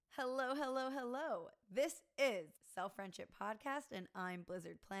Hello, hello, hello. This is Self Friendship Podcast, and I'm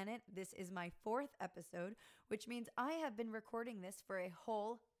Blizzard Planet. This is my 4th episode, which means I have been recording this for a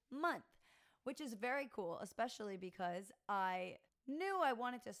whole month, which is very cool, especially because I knew I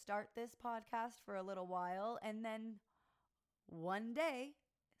wanted to start this podcast for a little while, and then one day,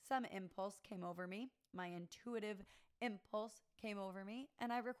 some impulse came over me. My intuitive impulse came over me,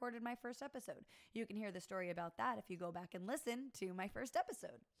 and I recorded my first episode. You can hear the story about that if you go back and listen to my first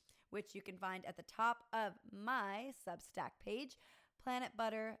episode, which you can find at the top of my Substack page,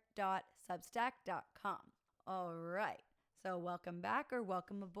 planetbutter.substack.com. All right, so welcome back or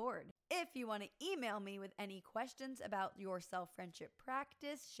welcome aboard. If you want to email me with any questions about your self-friendship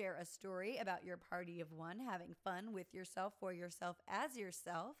practice, share a story about your party of one, having fun with yourself, for yourself, as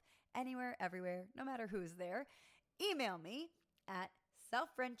yourself, anywhere, everywhere, no matter who's there, email me at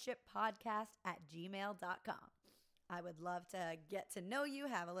selffriendshippodcast@gmail.com. I would love to get to know you,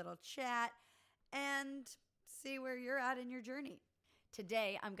 have a little chat, and see where you're at in your journey.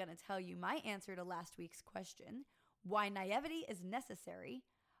 Today, I'm going to tell you my answer to last week's question, why naivety is necessary,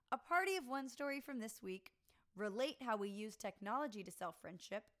 a party of one story from this week, relate how we use technology to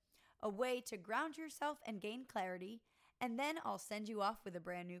self-friendship, a way to ground yourself and gain clarity, and then I'll send you off with a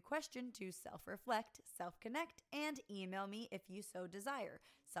brand new question to self-reflect, self-connect, and email me if you so desire,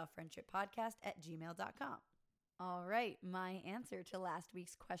 selffriendshippodcast@gmail.com. All right, my answer to last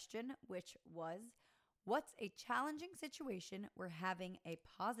week's question, which was, what's a challenging situation where having a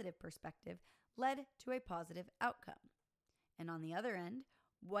positive perspective led to a positive outcome? And on the other end,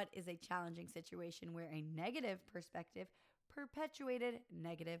 what is a challenging situation where a negative perspective perpetuated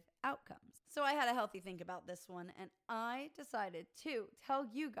negative outcomes? So I had a healthy think about this one, and I decided to tell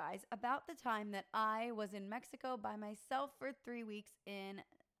you guys about the time that I was in Mexico by myself for 3 weeks in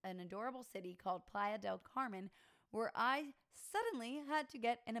an adorable city called Playa del Carmen, where I suddenly had to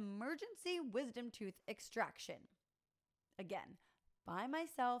get an emergency wisdom tooth extraction. Again, by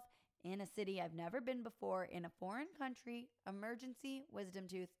myself in a city I've never been before, in a foreign country, emergency wisdom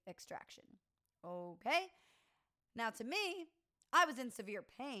tooth extraction. Okay? Now to me, I was in severe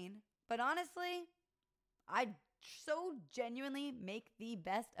pain, but honestly, I so genuinely make the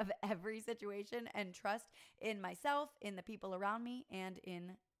best of every situation and trust in myself, in the people around me, and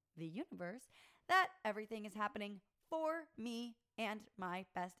in the universe that everything is happening for me and my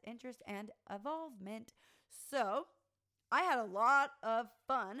best interest and evolvement. So I had a lot of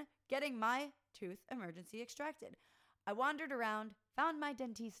fun getting my tooth emergency extracted. I wandered around, found my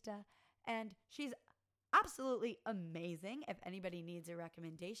dentista, and she's absolutely amazing. If anybody needs a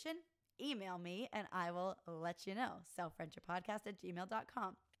recommendation, email me and I will let you know.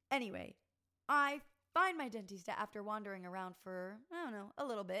 selffriendshippodcast@gmail.com. Anyway, I find my dentista after wandering around for, a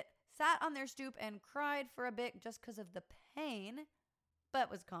little bit, sat on their stoop and cried for a bit just because of the pain, but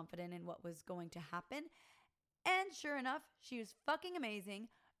was confident in what was going to happen. And sure enough, she was fucking amazing.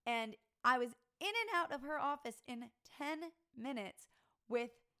 And I was in and out of her office in 10 minutes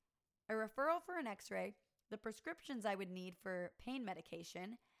with a referral for an x-ray, the prescriptions I would need for pain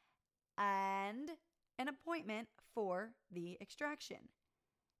medication, and an appointment for the extraction.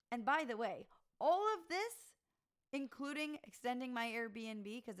 And by the way, all of this, including extending my Airbnb,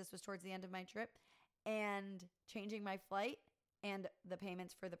 because this was towards the end of my trip, and changing my flight, and the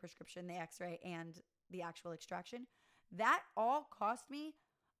payments for the prescription, the x-ray, and the actual extraction, that all cost me,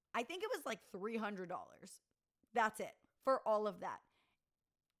 I think it was like $300. That's it for all of that.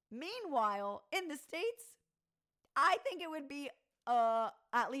 Meanwhile, in the States, I think it would be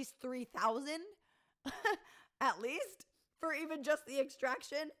at least $3,000 at least for even just the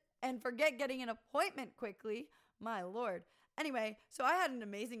extraction, and forget getting an appointment quickly. My Lord. Anyway, so I had an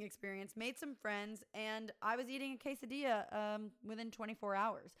amazing experience, made some friends, and I was eating a quesadilla within 24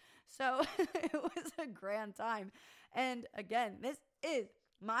 hours. So it was a grand time. And again, this is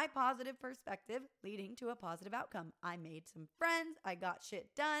my positive perspective leading to a positive outcome. I made some friends, I got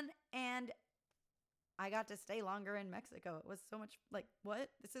shit done, and I got to stay longer in Mexico. It was so much like,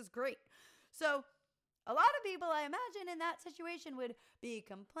 what? This is great. So a lot of people, I imagine, in that situation would be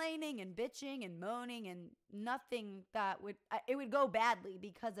complaining and bitching and moaning, and nothing that it would go badly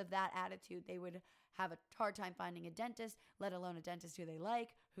because of that attitude. They would have a hard time finding a dentist, let alone a dentist who they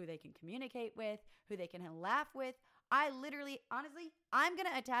like, who they can communicate with, who they can laugh with. I literally, honestly, I'm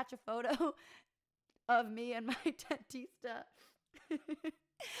going to attach a photo of me and my dentista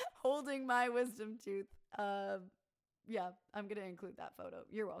holding my wisdom tooth. Yeah, I'm going to include that photo.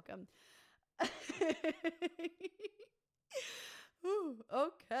 You're welcome. Ooh,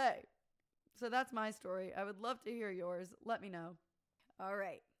 okay. So that's my story. I would love to hear yours. Let me know. All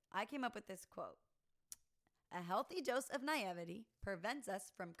right. I came up with this quote. A healthy dose of naivety prevents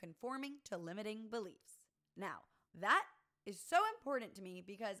us from conforming to limiting beliefs. Now, that is so important to me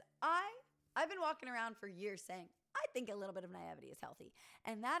because I've been walking around for years saying, I think a little bit of naivety is healthy.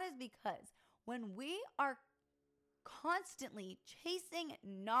 And that is because when we are constantly chasing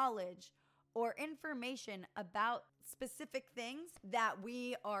knowledge or information about specific things that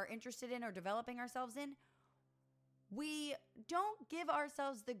we are interested in or developing ourselves in, we don't give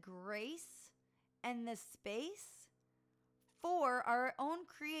ourselves the grace and the space for our own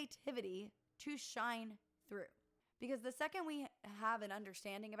creativity to shine through. Because the second we have an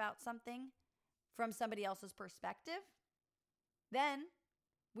understanding about something from somebody else's perspective, then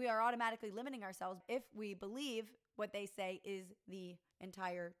we are automatically limiting ourselves if we believe what they say is the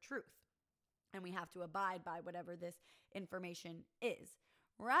entire truth. And we have to abide by whatever this information is,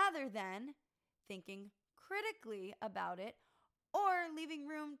 rather than thinking critically about it or leaving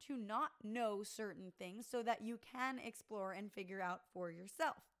room to not know certain things so that you can explore and figure out for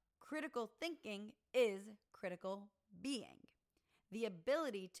yourself. Critical thinking is critical being. The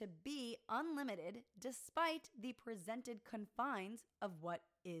ability to be unlimited despite the presented confines of what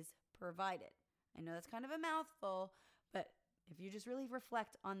is provided. I know that's kind of a mouthful, but if you just really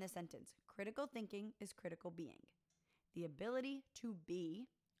reflect on this sentence, critical thinking is critical being. The ability to be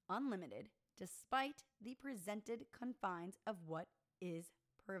unlimited despite the presented confines of what is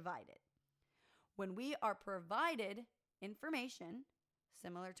provided. When we are provided information,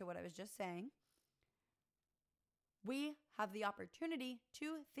 similar to what I was just saying, we have the opportunity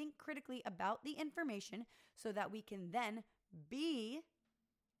to think critically about the information so that we can then be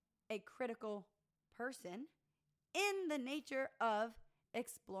a critical person in the nature of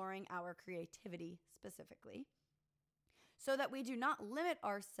exploring our creativity specifically, so that we do not limit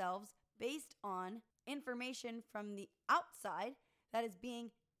ourselves based on information from the outside that is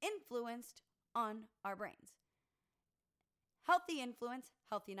being influenced on our brains. Healthy influence,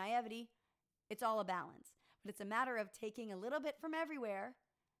 healthy naivety, it's all a balance. But it's a matter of taking a little bit from everywhere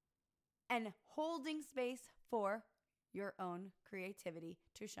and holding space for your own creativity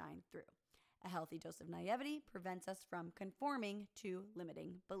to shine through. A healthy dose of naivety prevents us from conforming to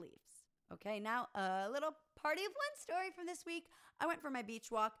limiting beliefs. Okay, now a little party of one story from this week. I went for my beach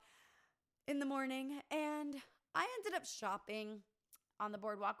walk in the morning and I ended up shopping on the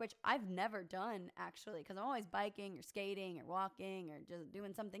boardwalk, which I've never done actually, because I'm always biking or skating or walking or just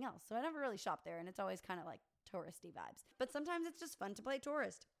doing something else. So I never really shop there, and it's always kind of like touristy vibes. But sometimes it's just fun to play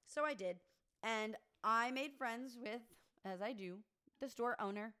tourist. So I did. And I made friends with, as I do, the store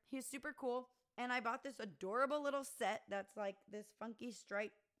owner. He's super cool. And I bought this adorable little set that's like this funky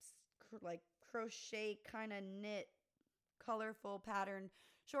striped, like crochet kind of knit, colorful pattern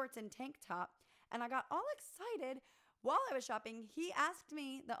shorts and tank top. And I got all excited while I was shopping. The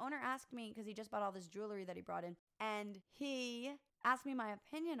owner asked me, because he just bought all this jewelry that he brought in, and he asked me my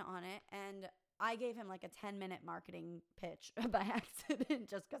opinion on it. And I gave him like a 10-minute marketing pitch by accident,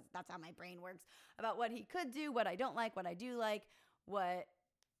 just because that's how my brain works, about what he could do, what I don't like, what I do like, where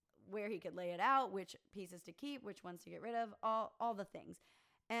he could lay it out, which pieces to keep, which ones to get rid of, all the things.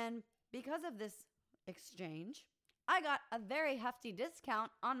 And because of this exchange, I got a very hefty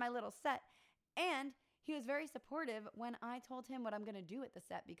discount on my little set. And he was very supportive when I told him what I'm going to do with the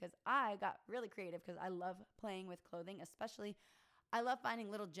set, because I got really creative because I love playing with clothing, especially I love finding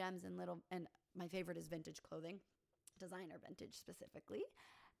little gems and my favorite is vintage clothing, designer vintage specifically.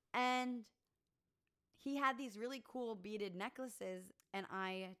 And he had these really cool beaded necklaces, and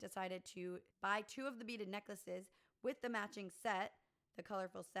I decided to buy 2 of the beaded necklaces with the matching set, the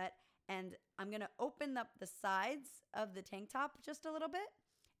colorful set, and I'm going to open up the sides of the tank top just a little bit,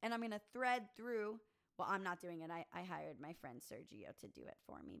 and I'm going to thread through. Well, I'm not doing it. I hired my friend Sergio to do it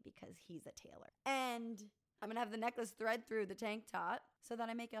for me because he's a tailor. And I'm going to have the necklace thread through the tank top so that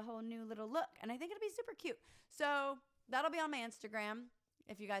I make a whole new little look. And I think it'll be super cute. So that'll be on my Instagram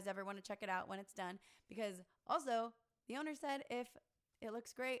if you guys ever want to check it out when it's done. Because also, the owner said if it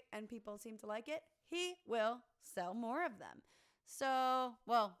looks great and people seem to like it, he will sell more of them. So,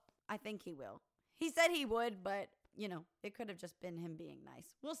 well, I think he will. He said he would, but, it could have just been him being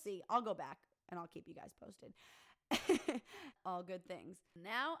nice. We'll see. I'll go back and I'll keep you guys posted. All good things.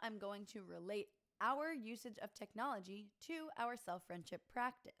 Now I'm going to relate our usage of technology to our self-friendship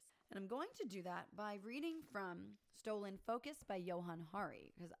practice. And I'm going to do that by reading from Stolen Focus by Johann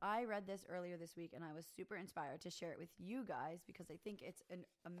Hari, because I read this earlier this week and I was super inspired to share it with you guys, because I think it's an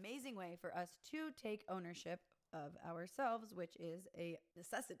amazing way for us to take ownership of ourselves, which is a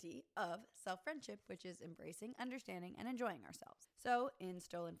necessity of self-friendship, which is embracing, understanding, and enjoying ourselves. So in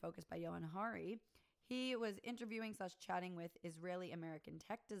Stolen Focus by Johann Hari, he was interviewing/chatting with Israeli-American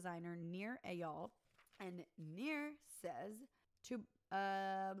tech designer Nir Eyal, And Nir says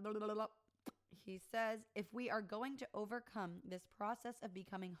he says, if we are going to overcome this process of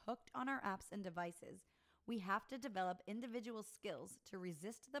becoming hooked on our apps and devices, we have to develop individual skills to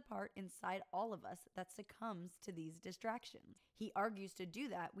resist the part inside all of us that succumbs to these distractions. He argues to do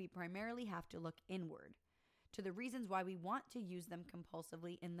that, we primarily have to look inward, to the reasons why we want to use them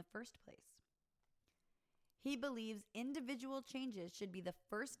compulsively in the first place. He believes individual changes should be the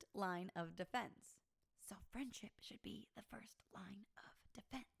first line of defense. Self-friendship should be the first line of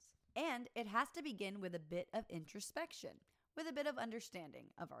defense. And it has to begin with a bit of introspection, with a bit of understanding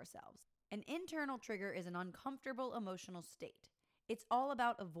of ourselves. An internal trigger is an uncomfortable emotional state. It's all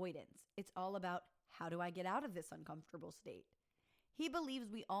about avoidance. It's all about, how do I get out of this uncomfortable state? He believes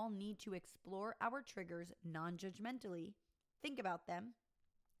we all need to explore our triggers non-judgmentally, think about them,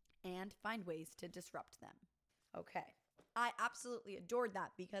 and find ways to disrupt them. Okay, I absolutely adored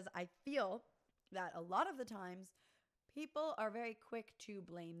that because I feel that a lot of the times people are very quick to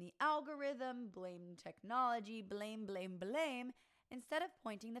blame the algorithm, blame technology, blame, instead of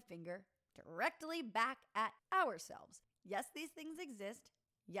pointing the finger directly back at ourselves. Yes, these things exist.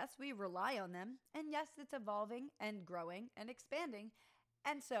 Yes, we rely on them. And yes, it's evolving and growing and expanding.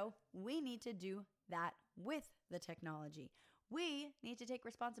 And so we need to do that with the technology. We need to take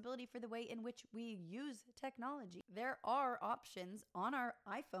responsibility for the way in which we use technology. There are options on our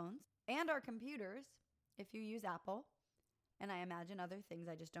iPhones and our computers, if you use Apple, and I imagine other things,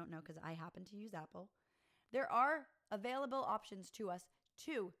 I just don't know because I happen to use Apple. There are available options to us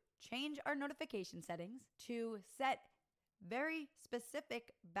to change our notification settings, to set very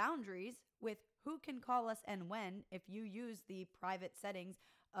specific boundaries with who can call us and when if you use the private settings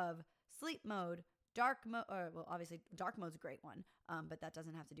of sleep mode, dark mode, well, obviously dark mode's a great one, but that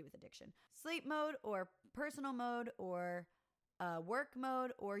doesn't have to do with addiction. Sleep mode or personal mode or work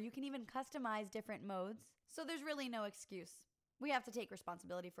mode, or you can even customize different modes. So there's really no excuse. We have to take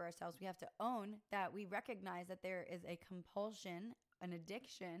responsibility for ourselves. We have to own that we recognize that there is a compulsion, an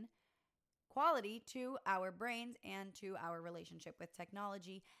addiction quality to our brains and to our relationship with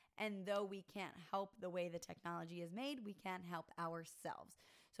technology. And though we can't help the way the technology is made, we can help ourselves.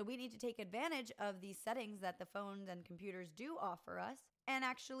 So we need to take advantage of these settings that the phones and computers do offer us and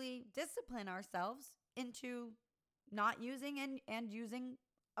actually discipline ourselves into not using and using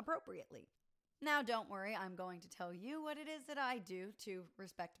appropriately. Now, don't worry, I'm going to tell you what it is that I do to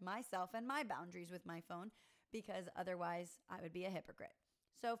respect myself and my boundaries with my phone, because otherwise I would be a hypocrite.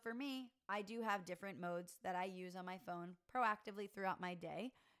 So for me, I do have different modes that I use on my phone proactively throughout my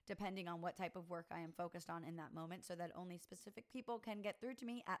day, depending on what type of work I am focused on in that moment, so that only specific people can get through to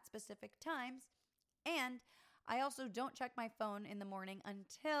me at specific times. And I also don't check my phone in the morning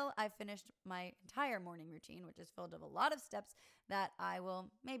until I've finished my entire morning routine, which is filled with a lot of steps that I will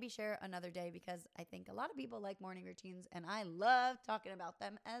maybe share another day, because I think a lot of people like morning routines and I love talking about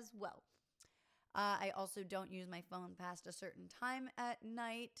them as well. I also don't use my phone past a certain time at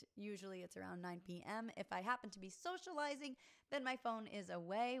night. Usually it's around 9 p.m. If I happen to be socializing, then my phone is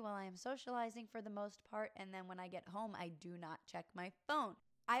away while I am socializing for the most part. And then when I get home, I do not check my phone.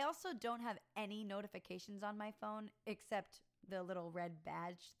 I also don't have any notifications on my phone except the little red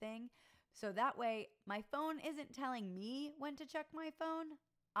badge thing. So that way my phone isn't telling me when to check my phone.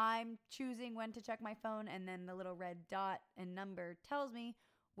 I'm choosing when to check my phone, and then the little red dot and number tells me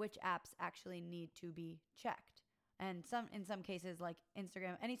which apps actually need to be checked. And in some cases, like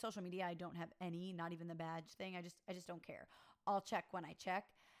Instagram, any social media, I don't have any, not even the badge thing. I just don't care. I'll check when I check.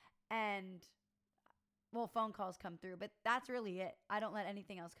 And well, phone calls come through, but that's really it. I don't let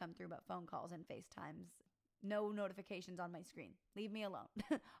anything else come through but phone calls and FaceTimes. No notifications on my screen. Leave me alone.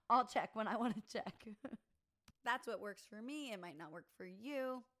 I'll check when I want to check. That's what works for me. It might not work for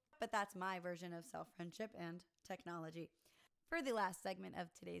you, but that's my version of self-friendship and technology. For the last segment of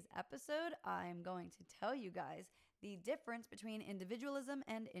today's episode, I'm going to tell you guys the difference between individualism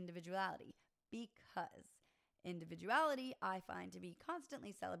and individuality, because individuality I find to be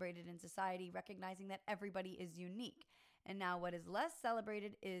constantly celebrated in society, recognizing that everybody is unique. And now what is less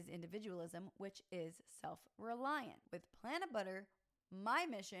celebrated is individualism, which is self-reliant. With Planet Butter, my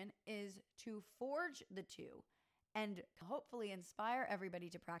mission is to forge the two and hopefully inspire everybody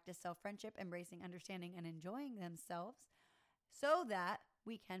to practice self-friendship, embracing, understanding, and enjoying themselves, so that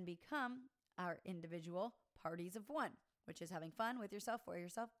we can become our individual parties of one, which is having fun with yourself, for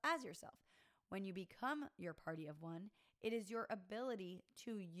yourself, as yourself. When you become your party of one, it is your ability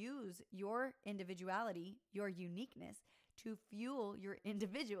to use your individuality, your uniqueness, to fuel your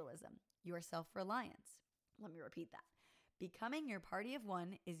individualism, your self-reliance. Let me repeat that. Becoming your party of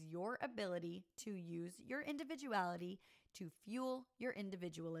one is your ability to use your individuality to fuel your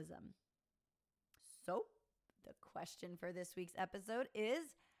individualism. So, the question for this week's episode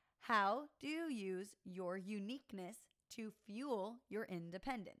is, how do you use your uniqueness to fuel your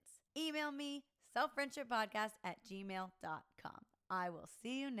independence? Email me, selffriendshippodcast@gmail.com. I will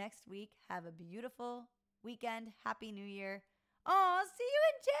see you next week. Have a beautiful weekend. Happy New Year. Oh, I'll see you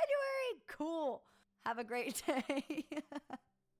in January. Cool. Have a great day.